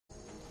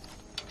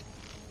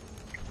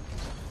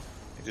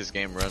This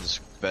game runs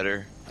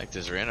better. Like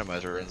this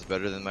randomizer runs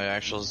better than my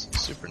actual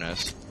Super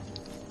NES.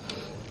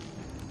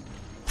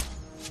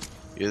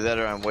 Either that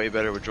or I'm way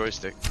better with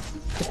joystick.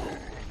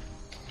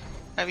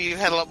 Have you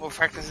had a lot more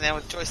practice now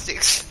with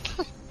joysticks?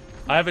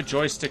 I have a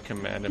joystick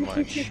command in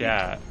my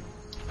chat.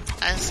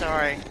 I'm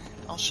sorry.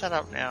 I'll shut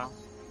up now.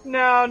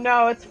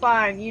 No, it's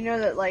fine. You know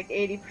that like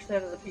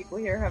 80% of the people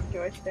here have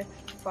joysticks.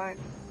 It's fine.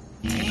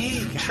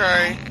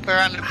 True. We're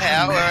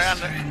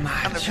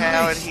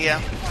underpowered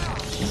here.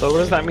 So what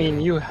does that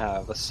mean you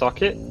have? A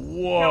socket?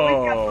 Whoa.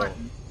 No, we have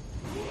buttons.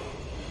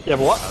 You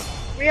have what?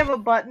 We have a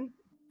button.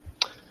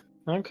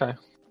 Okay.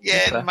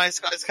 Yeah, Okay.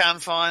 most guys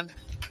can't find.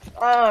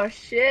 Oh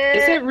shit!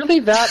 Is it really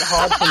that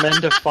hard for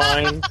men to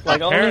find? Like,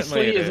 Apparently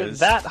honestly, it is it is.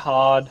 that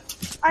hard?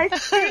 I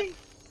think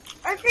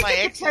My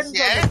it ex depends is,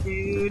 yeah. on the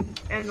dude,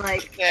 and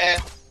like Yeah.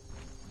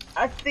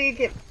 I think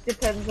it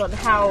depends on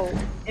how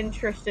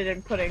interested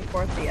in putting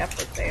forth the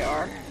effort they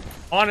are.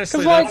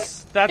 Honestly,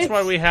 'Cause, that's like,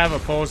 why we have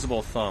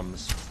opposable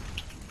thumbs.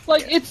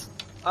 Like, it's...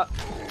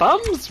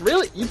 thumbs?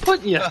 Really? You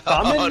putting your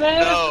thumb in there?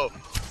 No!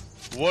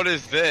 What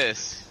is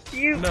this?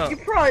 You No. you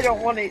probably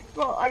don't want to.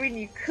 Well, I mean,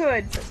 you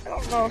could, but I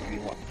don't know if you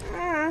want.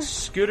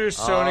 Scooter's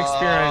so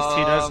inexperienced,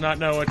 he does not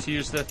know what to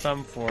use the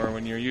thumb for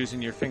when you're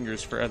using your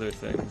fingers for other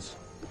things.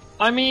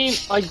 I mean,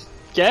 I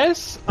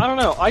guess? I don't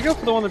know. I go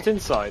for the one that's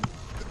inside.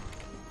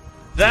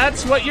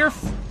 That's what your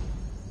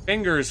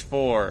finger's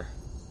for.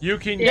 You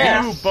can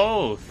Yes. do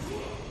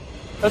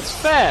both. That's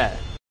fair.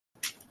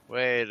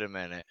 Wait a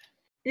minute.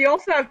 You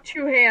also have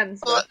two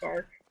hands, What?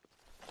 Dark.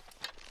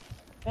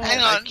 Hang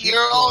I on, keep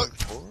you're all... going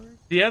forward?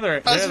 The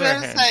other I was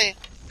about to hand. say,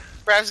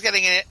 Brav's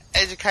getting an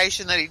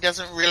education that he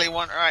doesn't really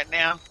want right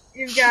now.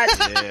 You've got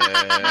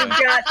Yeah. you've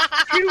got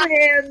two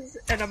hands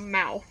and a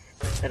mouth,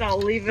 and I'll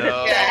leave it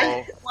No. at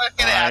that. Work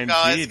it out,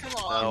 guys. Indeed.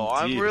 Come on. No,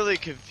 I'm Indeed. really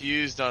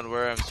confused on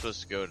where I'm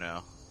supposed to go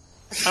now.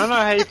 I don't know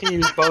how you can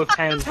use both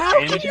hands How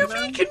and can you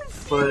them, be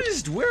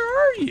confused? Where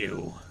are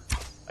you?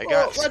 I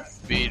Well, got let's-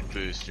 speed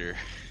booster.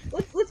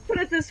 Let's put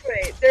it this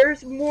way: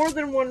 there's more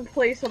than one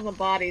place on the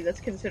body that's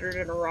considered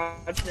an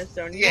erogenous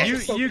zone. Yeah. have to You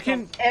focus can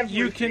on everything.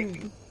 you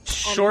can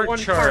short one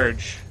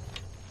charge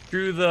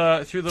through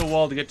the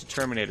wall to get to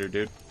Terminator,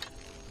 dude.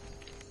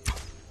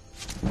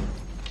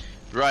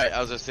 Right, I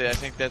was gonna say, I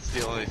think that's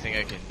the only thing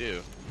I can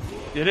do.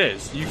 It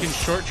is. You can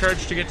short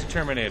charge to get to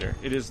Terminator.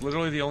 It is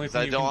literally the only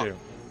thing I you don't- can do.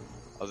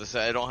 I was gonna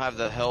say, I don't have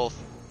the health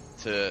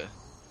to...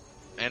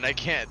 And I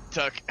can't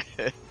tuck...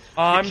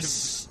 I'm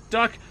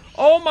stuck.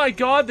 Oh my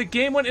god, the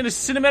game went into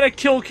cinematic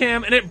kill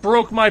cam and it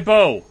broke my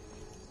bow.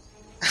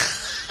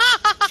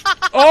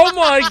 Oh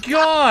my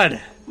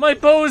god! My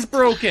bow is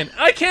broken.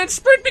 I can't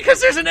sprint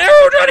because there's an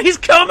arrow down. He's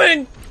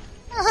coming!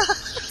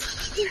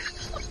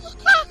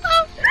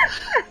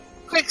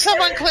 Quick,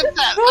 someone clip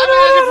that. I'm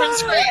on a different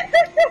screen.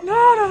 No.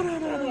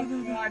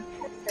 God.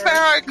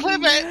 Pharaoh,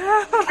 clip it.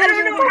 I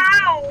don't know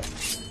how.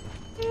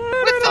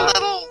 With the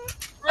little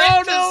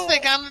Oh, no.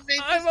 thing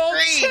underneath I'm the all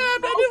screen.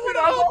 tabbed. I'm Also,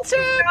 I'm all also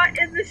tabbed. not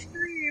in the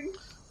stream.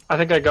 I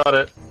think I got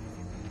it.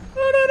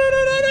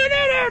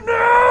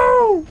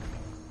 No!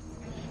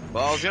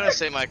 Well, I was gonna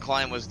say my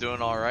climb was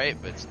doing alright,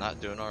 but it's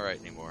not doing alright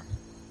anymore.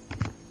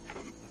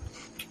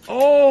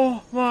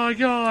 Oh my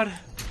god.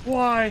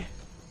 Why?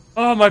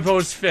 Oh, my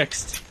bow's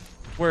fixed.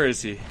 Where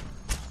is he?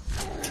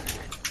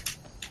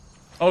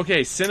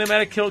 Okay,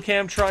 cinematic kill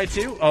cam try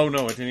 2. Oh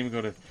no, it didn't even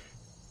go to...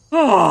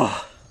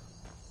 Oh!